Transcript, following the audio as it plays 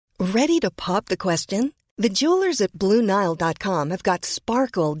Ready to pop the question? The jewelers at BlueNile.com have got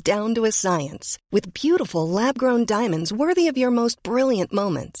sparkle down to a science with beautiful lab-grown diamonds worthy of your most brilliant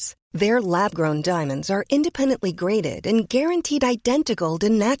moments. Their lab-grown diamonds are independently graded and guaranteed identical to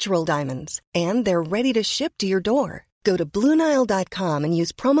natural diamonds, and they're ready to ship to your door. Go to BlueNile.com and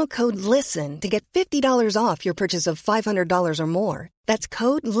use promo code LISTEN to get $50 off your purchase of $500 or more. That's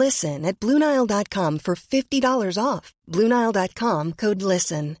code LISTEN at BlueNile.com for $50 off. BlueNile.com, code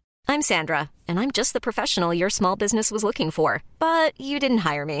LISTEN. I'm Sandra, and I'm just the professional your small business was looking for. But you didn't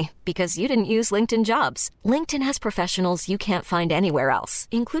hire me because you didn't use LinkedIn Jobs. LinkedIn has professionals you can't find anywhere else,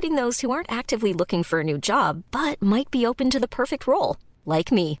 including those who aren't actively looking for a new job, but might be open to the perfect role,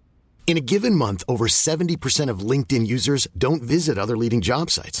 like me. In a given month, over 70% of LinkedIn users don't visit other leading job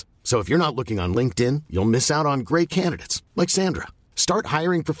sites. So if you're not looking on LinkedIn, you'll miss out on great candidates like Sandra. Start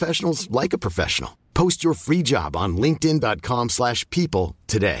hiring professionals like a professional. Post your free job on linkedin.com/people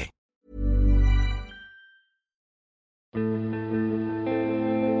today.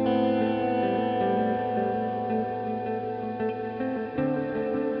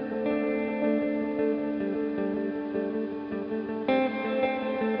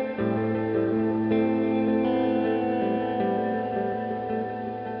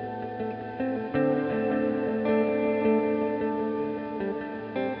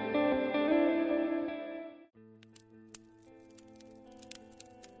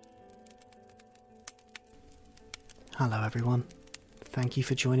 Hello everyone, thank you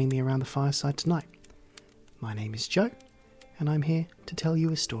for joining me around the fireside tonight. My name is Joe, and I'm here to tell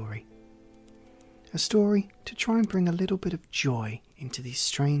you a story. A story to try and bring a little bit of joy into these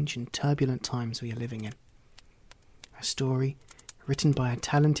strange and turbulent times we are living in. A story written by a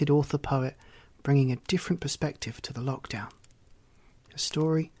talented author-poet bringing a different perspective to the lockdown. A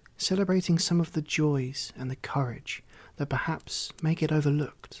story celebrating some of the joys and the courage that perhaps may get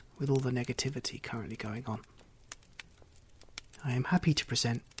overlooked with all the negativity currently going on. I am happy to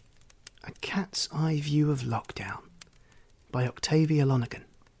present A Cat's Eye View of Lockdown by Octavia Lonergan.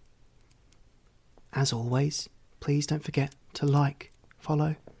 As always, please don't forget to like,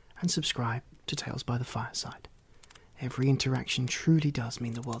 follow and subscribe to Tales by the Fireside. Every interaction truly does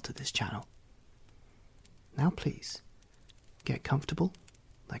mean the world to this channel. Now please, get comfortable,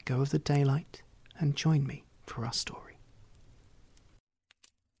 let go of the daylight and join me for our story.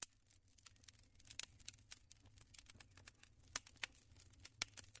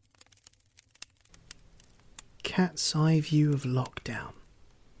 Cat's Eye View of Lockdown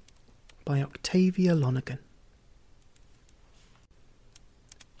by Octavia Lonergan.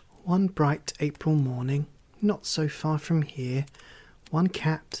 One bright April morning, not so far from here, one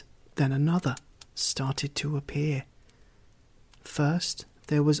cat, then another, started to appear. First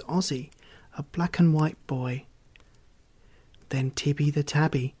there was Ozzy, a black and white boy. Then Tibby the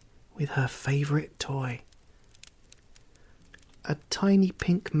tabby, with her favourite toy. A tiny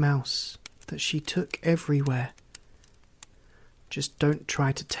pink mouse that she took everywhere. Just don't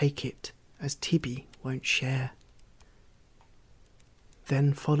try to take it, as Tibby won't share.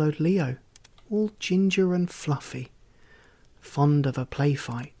 Then followed Leo, all ginger and fluffy. Fond of a play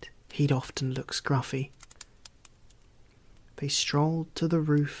fight, he'd often look scruffy. They strolled to the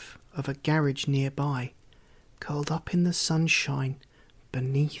roof of a garage nearby, curled up in the sunshine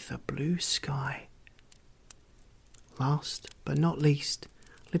beneath a blue sky. Last but not least,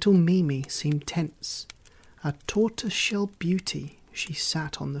 little Mimi seemed tense. A tortoise-shell beauty, she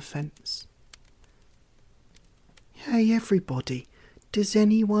sat on the fence. Hey everybody, does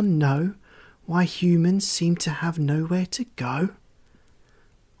anyone know why humans seem to have nowhere to go?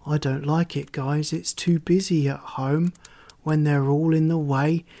 I don't like it, guys, it's too busy at home. When they're all in the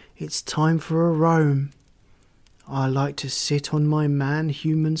way, it's time for a roam. I like to sit on my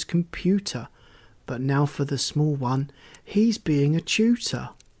man-human's computer, but now for the small one, he's being a tutor.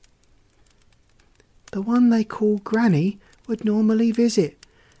 The one they call Granny would normally visit.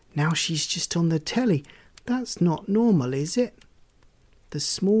 Now she's just on the telly. That's not normal, is it? The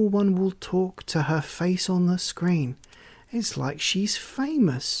small one will talk to her face on the screen. It's like she's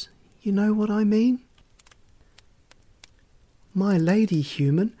famous. You know what I mean? My lady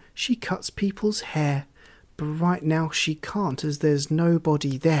human, she cuts people's hair, but right now she can't as there's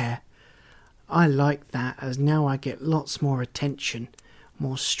nobody there. I like that as now I get lots more attention,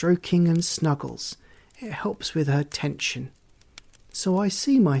 more stroking and snuggles. It helps with her tension. So I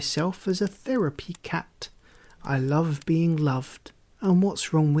see myself as a therapy cat. I love being loved, and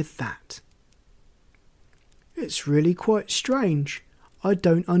what's wrong with that? It's really quite strange. I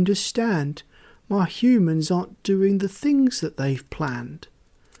don't understand. My humans aren't doing the things that they've planned.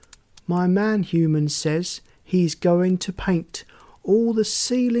 My man-human says he's going to paint all the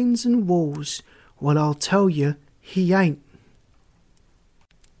ceilings and walls. Well, I'll tell you, he ain't.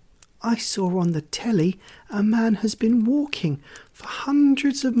 I saw on the telly a man has been walking for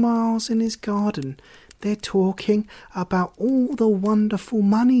hundreds of miles in his garden. They're talking about all the wonderful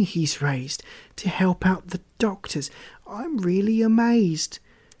money he's raised to help out the doctors. I'm really amazed.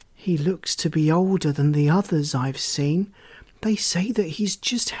 He looks to be older than the others I've seen. They say that he's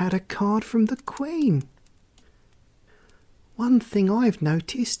just had a card from the Queen. One thing I've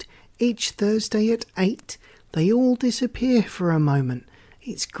noticed, each Thursday at 8, they all disappear for a moment.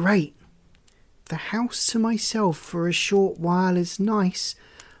 It's great. The house to myself for a short while is nice,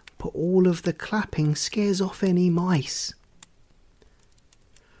 but all of the clapping scares off any mice.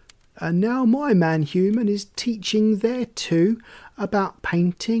 And now my man Human is teaching there too about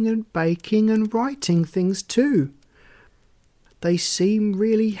painting and baking and writing things too. They seem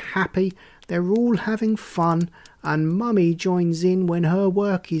really happy, they're all having fun, and Mummy joins in when her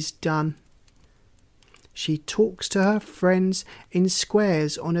work is done. She talks to her friends in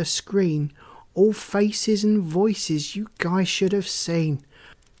squares on a screen, all faces and voices you guys should have seen.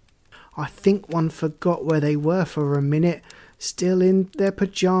 I think one forgot where they were for a minute, still in their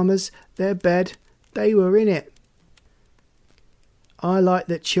pyjamas, their bed, they were in it. I like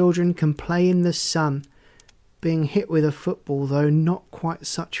that children can play in the sun. Being hit with a football, though, not quite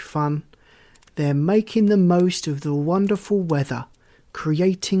such fun. They're making the most of the wonderful weather,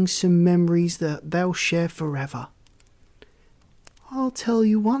 creating some memories that they'll share forever. I'll tell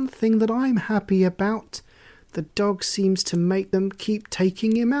you one thing that I'm happy about. The dog seems to make them keep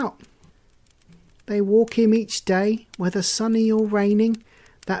taking him out. They walk him each day, whether sunny or raining.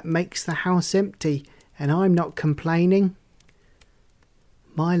 That makes the house empty, and I'm not complaining.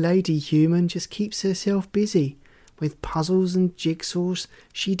 My lady Human just keeps herself busy. With puzzles and jigsaws,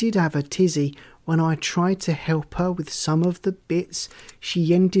 she did have a tizzy. When I tried to help her with some of the bits,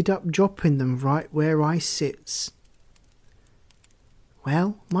 she ended up dropping them right where I sits.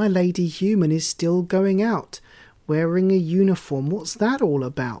 Well, my lady Human is still going out, wearing a uniform. What's that all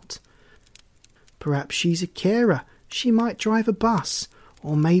about? Perhaps she's a carer. She might drive a bus,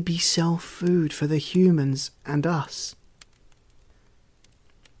 or maybe sell food for the humans and us.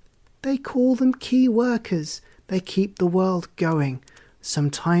 They call them key workers. They keep the world going.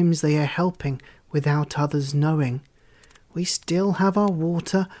 Sometimes they are helping without others knowing. We still have our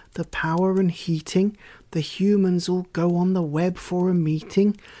water, the power and heating. The humans all go on the web for a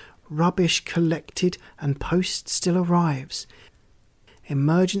meeting. Rubbish collected and post still arrives.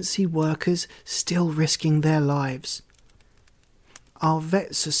 Emergency workers still risking their lives. Our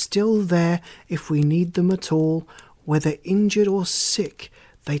vets are still there if we need them at all. Whether injured or sick,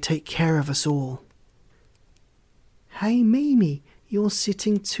 they take care of us all. Hey Mimi, you're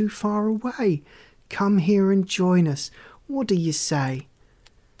sitting too far away. Come here and join us. What do you say?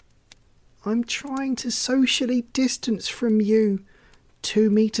 I'm trying to socially distance from you. 2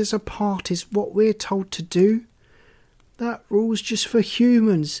 meters apart is what we're told to do. That rule's just for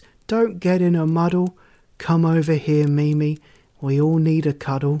humans. Don't get in a muddle. Come over here, Mimi. We all need a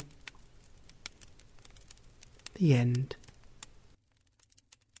cuddle. The end.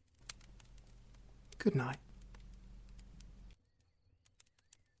 Good night.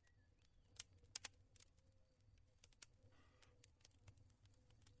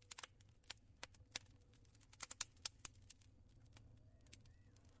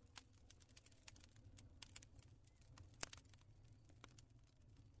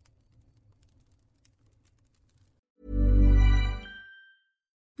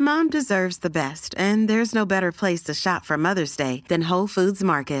 Mom deserves the best, and there's no better place to shop for Mother's Day than Whole Foods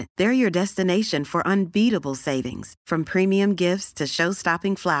Market. They're your destination for unbeatable savings, from premium gifts to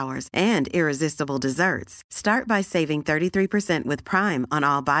show-stopping flowers and irresistible desserts. Start by saving 33% with Prime on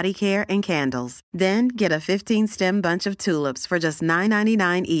all body care and candles. Then get a 15-stem bunch of tulips for just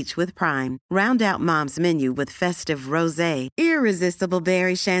 $9.99 each with Prime. Round out Mom's menu with festive rosé, irresistible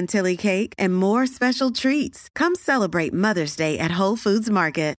berry chantilly cake, and more special treats. Come celebrate Mother's Day at Whole Foods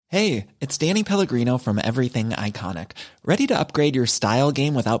Market. Hey, it's Danny Pellegrino from Everything Iconic. Ready to upgrade your style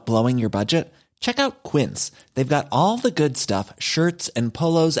game without blowing your budget? Check out Quince. They've got all the good stuff, shirts and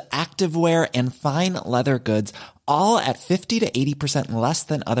polos, activewear, and fine leather goods, all at 50 to 80% less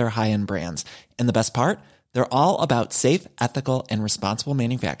than other high-end brands. And the best part? They're all about safe, ethical, and responsible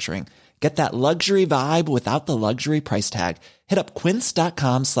manufacturing. Get that luxury vibe without the luxury price tag. Hit up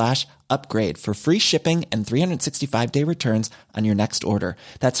quince.com/upgrade for free shipping and 365-day returns on your next order.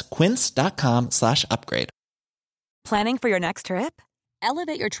 That's quince.com/upgrade. Planning for your next trip?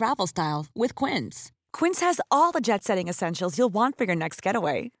 Elevate your travel style with Quince. Quince has all the jet-setting essentials you'll want for your next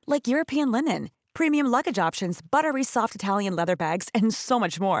getaway, like European linen, premium luggage options, buttery soft Italian leather bags, and so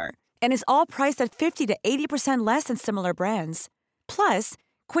much more. And is all priced at 50 to 80% less than similar brands. Plus,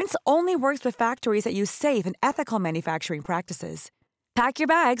 Quince only works with factories that use safe and ethical manufacturing practices. Pack your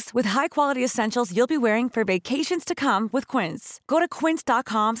bags with high-quality essentials you'll be wearing for vacations to come with Quince. Go to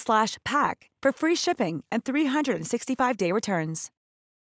quince.com/pack for free shipping and 365-day returns.